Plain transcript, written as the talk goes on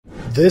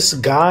This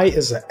guy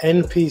is an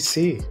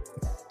NPC.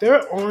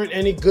 There aren't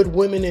any good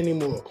women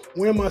anymore.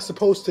 What am I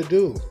supposed to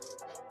do?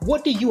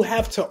 What do you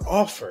have to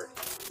offer?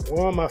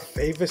 One of my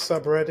favorite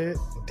subreddit,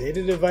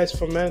 dating advice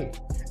for men.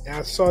 And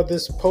I saw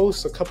this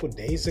post a couple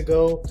days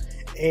ago,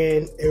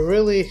 and it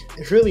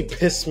really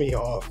pissed me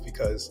off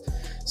because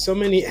so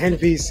many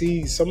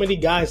NPCs, so many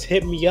guys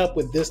hit me up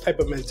with this type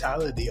of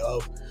mentality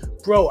of,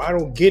 bro, I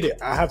don't get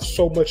it. I have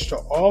so much to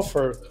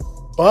offer,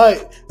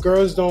 but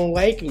girls don't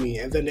like me.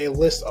 And then they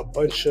list a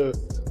bunch of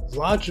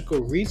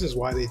logical reasons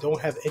why they don't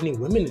have any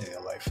women in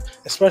their life,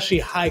 especially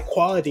high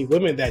quality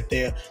women that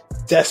they're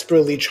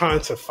desperately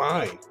trying to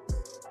find.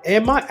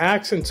 Am I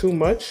asking too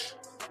much?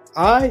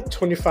 I,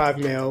 25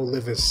 male,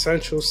 live in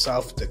central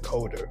South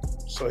Dakota.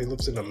 So he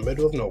lives in the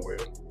middle of nowhere.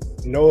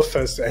 No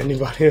offense to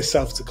anybody in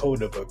South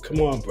Dakota, but come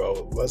on,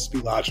 bro. Let's be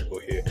logical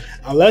here.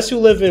 Unless you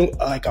live in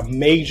like a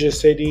major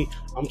city,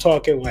 I'm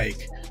talking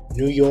like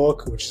New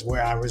York, which is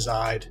where I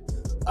reside,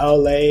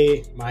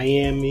 LA,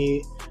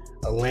 Miami,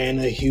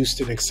 Atlanta,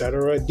 Houston,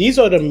 etc. These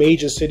are the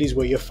major cities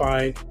where you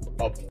find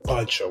a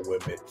bunch of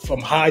women from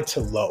high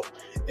to low.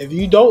 If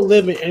you don't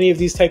live in any of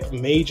these type of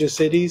major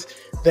cities,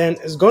 then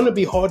it's going to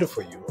be harder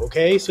for you,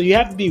 okay? So you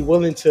have to be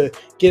willing to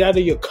get out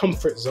of your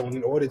comfort zone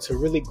in order to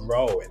really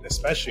grow, and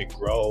especially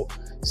grow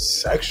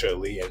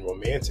sexually and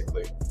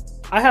romantically.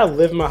 I have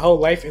lived my whole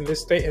life in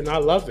this state and I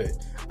love it.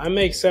 I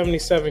make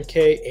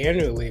 $77K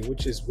annually,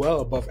 which is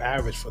well above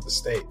average for the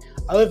state.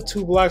 I live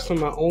 2 blocks from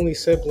my only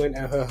sibling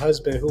and her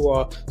husband, who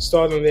are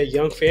starting their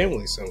young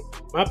family soon.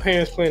 My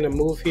parents plan to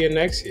move here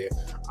next year.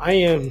 I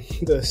am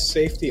the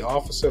safety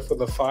officer for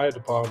the fire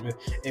department,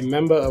 a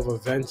member of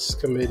events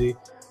committee,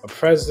 a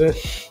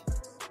president.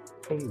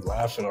 I'm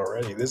laughing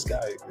already. This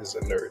guy is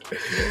a nerd.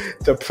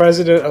 The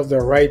president of the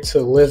Right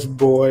to Live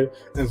board,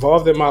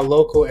 involved in my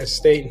local and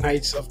state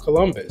Knights of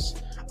Columbus.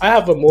 I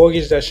have a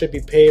mortgage that should be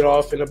paid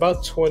off in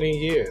about 20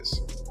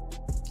 years.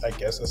 I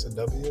guess that's a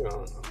W. I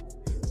don't know.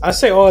 I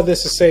say all of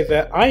this to say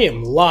that I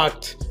am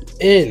locked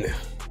in.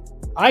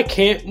 I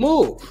can't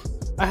move.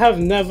 I have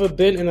never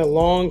been in a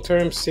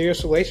long-term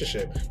serious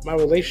relationship. My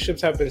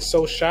relationships have been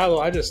so shallow,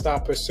 I just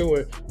stopped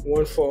pursuing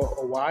one for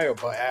a while.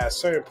 But at a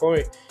certain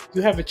point,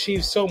 you have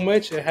achieved so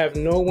much and have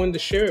no one to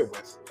share it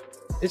with.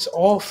 It's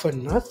all for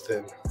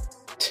nothing.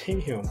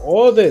 Damn,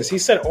 all this. He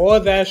said all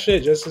that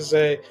shit just to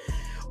say,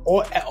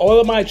 all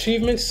of my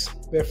achievements,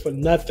 they're for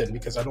nothing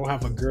because I don't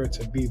have a girl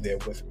to be there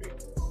with me.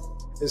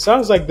 It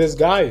sounds like this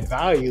guy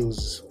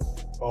values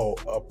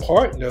a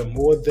partner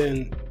more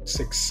than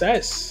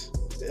success.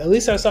 At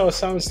least that's how it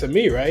sounds to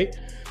me, right?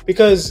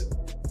 Because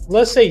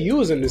let's say you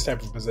was in this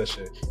type of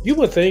position. You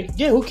would think,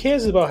 yeah, who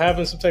cares about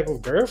having some type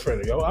of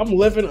girlfriend? Yo, I'm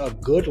living a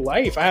good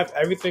life. I have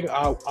everything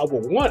I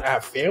would want. I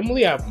have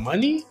family. I have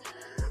money.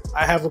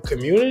 I have a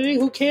community.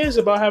 Who cares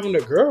about having a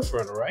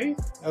girlfriend, right?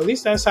 At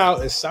least that's how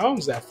it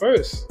sounds at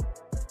first.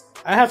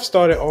 I have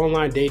started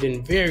online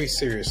dating very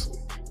seriously,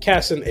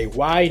 casting a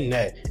wide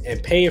net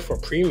and paying for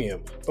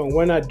premium. But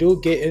when I do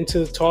get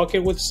into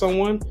talking with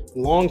someone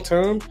long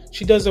term,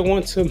 she doesn't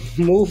want to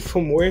move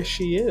from where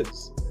she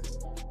is.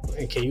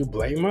 And can you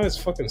blame her? It's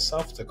fucking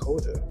South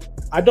Dakota.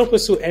 I don't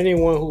pursue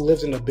anyone who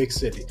lives in a big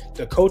city.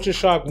 The culture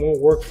shock won't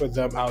work for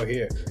them out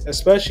here,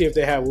 especially if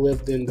they have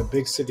lived in the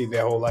big city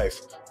their whole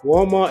life.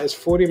 Walmart is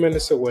 40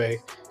 minutes away,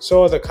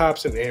 so are the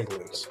cops and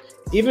ambulance.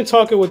 Even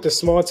talking with the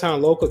small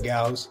town local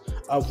gals,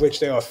 of which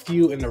there are a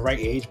few in the right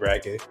age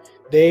bracket,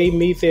 they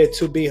meet their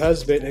to-be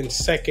husband in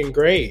 2nd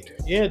grade.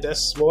 Yeah, that's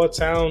small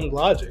town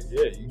logic.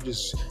 Yeah,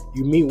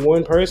 you meet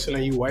one person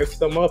and you wife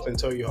them up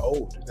until you're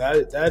old.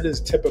 That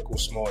is typical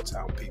small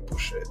town people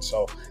shit.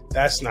 So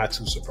that's not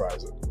too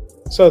surprising.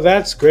 So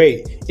that's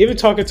great. Even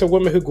talking to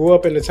women who grew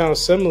up in a town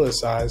similar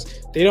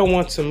size, they don't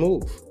want to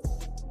move.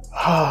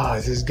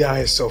 This guy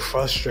is so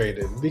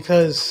frustrated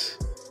because,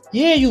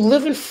 yeah, you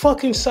live in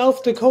fucking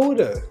South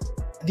Dakota.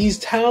 These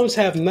towns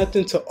have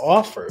nothing to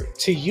offer.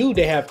 To you,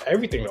 they have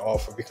everything to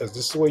offer because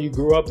this is where you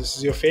grew up, this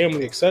is your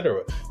family,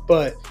 etc.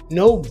 But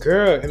no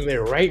girl in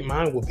their right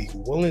mind will be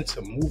willing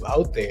to move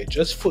out there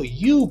just for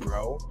you,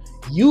 bro.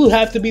 You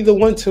have to be the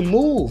one to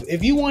move.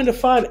 If you want to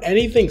find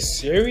anything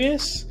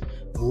serious,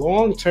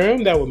 long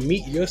term, that will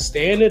meet your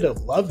standard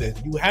of loving,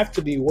 you have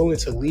to be willing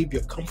to leave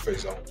your comfort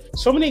zone.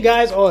 So many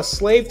guys are a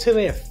slave to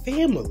their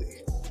family.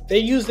 They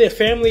use their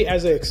family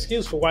as an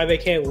excuse for why they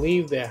can't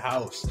leave their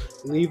house,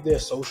 leave their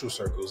social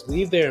circles,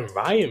 leave their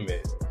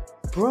environment.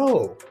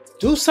 Bro,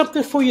 do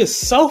something for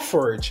yourself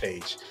for a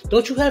change.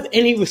 Don't you have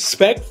any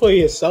respect for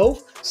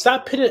yourself?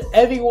 Stop putting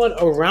everyone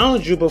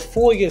around you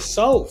before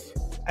yourself.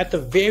 At the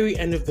very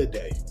end of the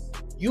day,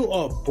 you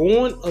are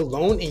born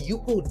alone and you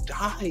will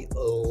die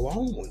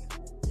alone.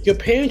 Your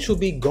parents will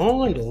be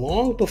gone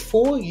long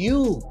before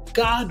you,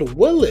 God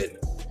willing.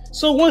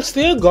 So once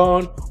they're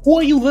gone, who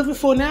are you living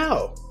for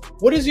now?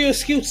 What is your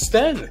excuse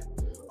then?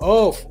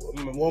 Oh,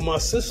 well, my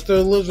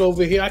sister lives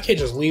over here. I can't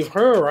just leave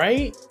her,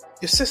 right?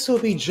 Your sister will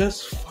be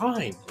just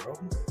fine, bro.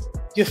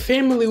 Your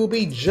family will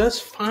be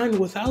just fine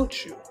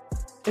without you.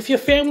 If your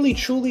family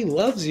truly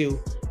loves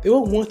you, They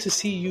will want to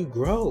see you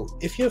grow.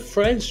 If your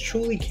friends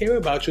truly care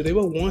about you, they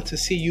will want to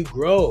see you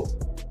grow,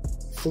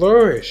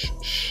 flourish,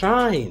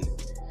 shine.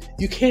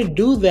 You can't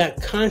do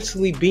that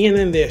constantly being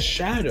in their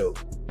shadow.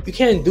 You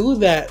can't do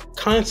that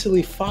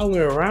constantly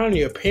following around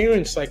your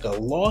parents like a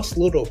lost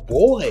little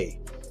boy.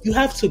 You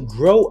have to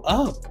grow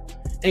up.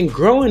 And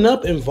growing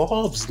up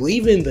involves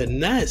leaving the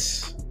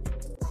nest.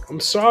 I'm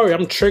sorry,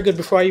 I'm triggered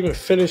before I even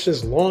finish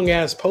this long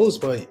ass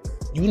post, but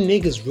you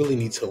niggas really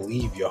need to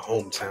leave your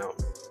hometown.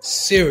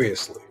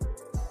 Seriously.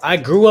 I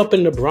grew up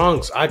in the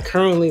Bronx. I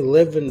currently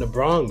live in the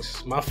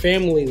Bronx. Most of my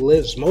family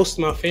lives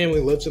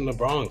in the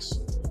Bronx.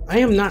 I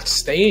am not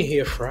staying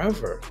here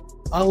forever.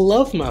 I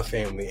love my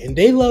family and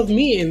they love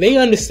me, and they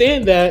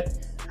understand that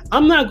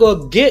I'm not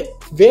going to get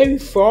very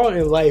far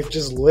in life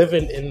just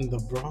living in the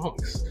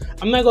Bronx.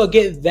 I'm not going to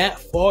get that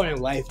far in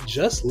life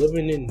just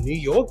living in New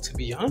York, to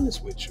be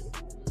honest with you.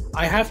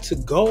 I have to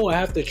go, I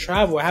have to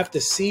travel, I have to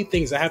see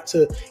things, I have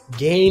to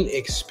gain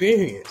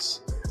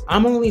experience.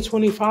 I'm only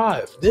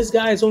 25. This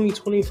guy is only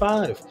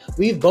 25.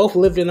 We've both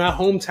lived in our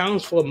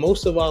hometowns for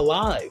most of our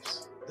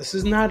lives. This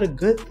is not a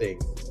good thing.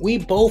 We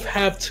both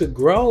have to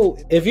grow.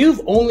 If you've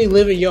only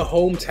lived in your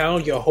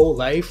hometown your whole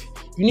life,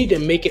 you need to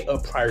make it a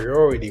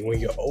priority when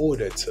you're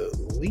older to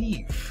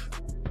leave.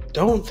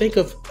 Don't think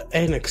of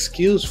an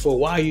excuse for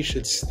why you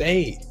should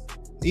stay.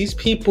 These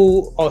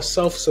people are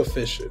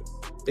self-sufficient.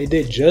 They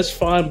did just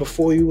fine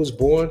before you was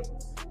born,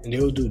 and they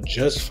will do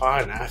just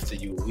fine after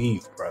you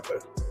leave,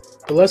 brother.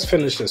 But let's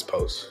finish this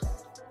post.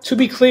 To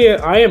be clear,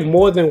 I am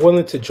more than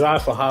willing to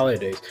drive for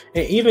holidays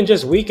and even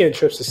just weekend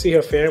trips to see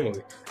her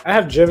family. I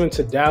have driven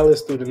to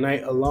Dallas through the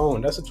night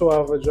alone. That's a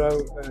 12-hour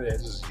drive.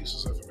 It's just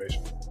useless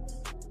information.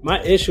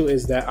 My issue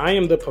is that I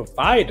am the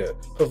provider,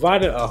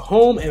 providing a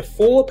home and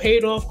 4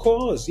 paid off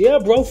cars. Yeah,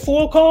 bro,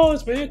 4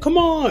 cars, man. Come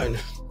on.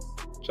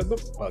 Shut the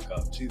fuck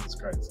up. Jesus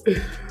Christ.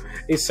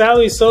 A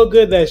salary so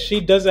good that she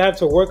doesn't have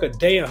to work a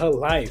day in her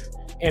life.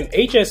 And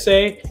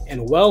HSA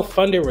and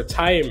well-funded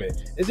retirement.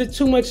 Is it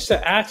too much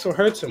to ask for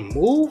her to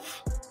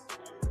move?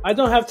 I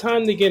don't have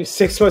time to get in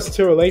 6 months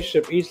into a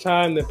relationship each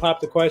time they pop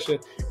the question,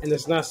 and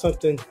it's not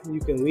something you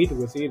can lead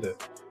with either.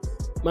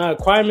 My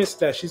requirements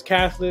that she's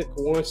Catholic,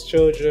 wants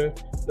children,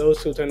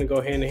 those two tend to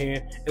go hand in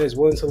hand, and is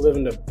willing to live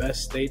in the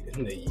best state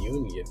in the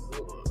union.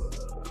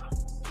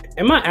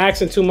 Am I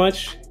asking too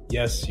much?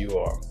 Yes, you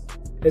are.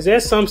 Is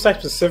there some site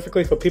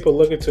specifically for people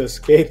looking to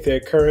escape their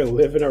current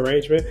living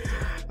arrangement?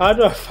 How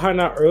do I find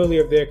out early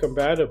if they're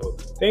compatible?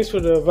 Thanks for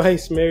the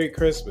advice. Merry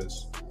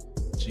Christmas.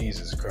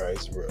 Jesus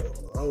Christ, bro.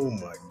 Oh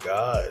my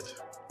God.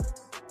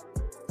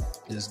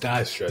 This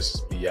guy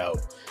stresses me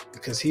out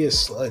because he is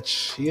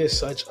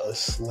such a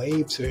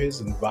slave to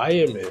his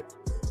environment.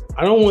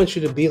 I don't want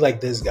you to be like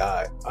this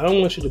guy. I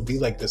don't want you to be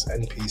like this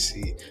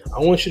NPC. I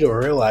want you to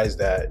realize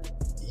that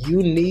you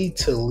need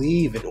to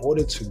leave in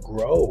order to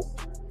grow.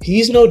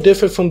 He's no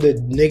different from the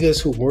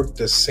niggas who worked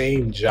the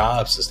same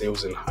job since they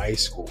was in high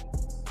school.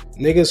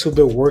 Niggas who've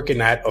been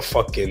working at a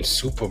fucking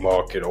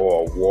supermarket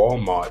or a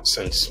Walmart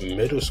since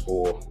middle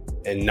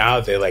school, and now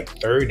they're like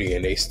 30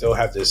 and they still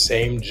have the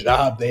same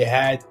job they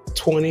had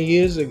 20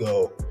 years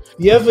ago.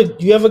 You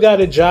ever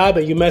got a job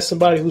and you met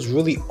somebody who's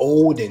really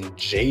old and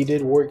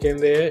jaded working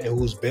there and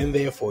who's been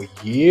there for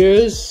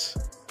years?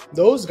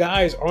 Those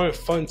guys aren't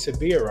fun to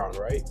be around,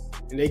 right?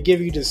 And they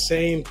give you the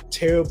same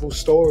terrible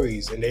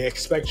stories and they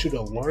expect you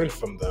to learn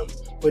from them.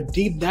 But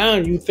deep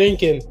down, you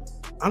thinking,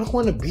 I don't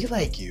want to be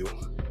like you.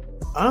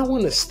 I don't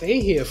want to stay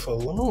here for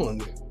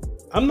long.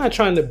 I'm not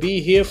trying to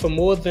be here for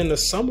more than a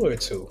summer or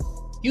two.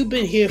 You've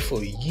been here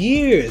for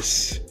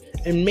years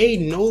and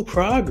made no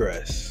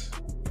progress.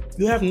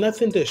 You have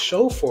nothing to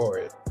show for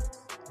it.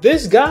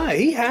 This guy,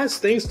 he has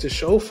things to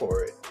show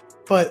for it,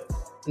 but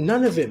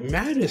none of it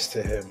matters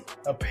to him.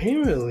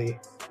 Apparently,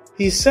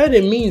 he said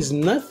it means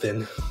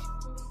nothing.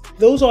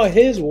 Those are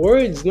his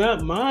words,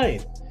 not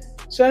mine.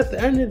 So at the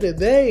end of the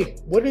day,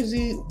 what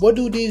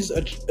do these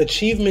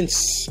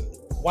achievements,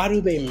 why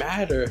do they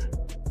matter?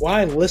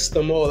 Why list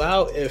them all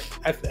out if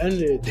at the end of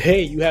the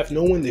day you have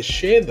no one to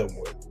share them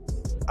with?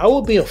 I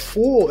would be a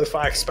fool if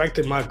I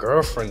expected my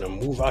girlfriend to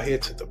move out here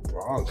to the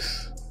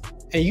Bronx.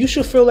 And you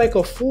should feel like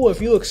a fool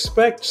if you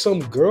expect some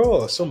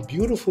girl, some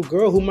beautiful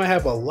girl who might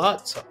have a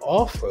lot to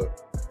offer,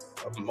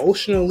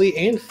 emotionally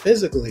and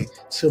physically,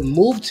 to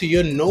move to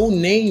your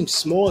no-name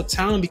small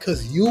town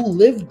because you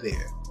live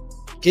there.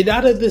 Get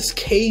out of this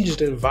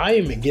caged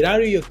environment. Get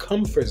out of your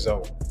comfort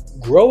zone.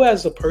 Grow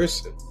as a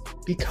person.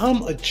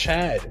 Become a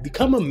Chad.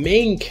 Become a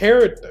main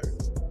character.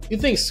 You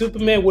think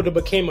Superman would have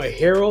became a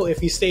hero if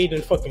he stayed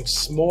in fucking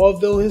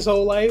Smallville his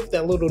whole life?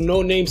 That little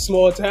no-name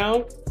small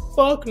town?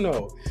 Fuck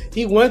no.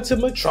 He went to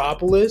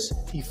Metropolis,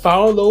 he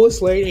found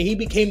Lois Lane, and he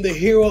became the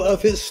hero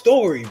of his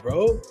story,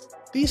 bro.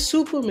 Be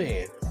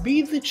Superman.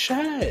 Be the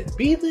Chad.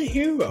 Be the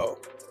hero.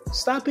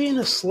 Stop being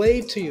a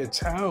slave to your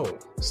town.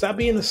 Stop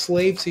being a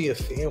slave to your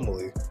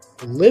family.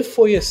 Live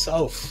for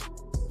yourself,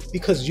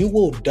 because you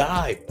will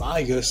die by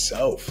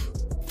yourself.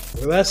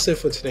 Well, that's it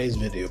for today's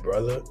video,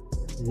 brother.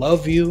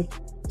 Love you.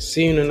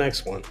 See you in the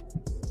next one.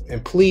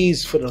 And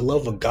please, for the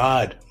love of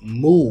God,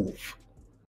 move.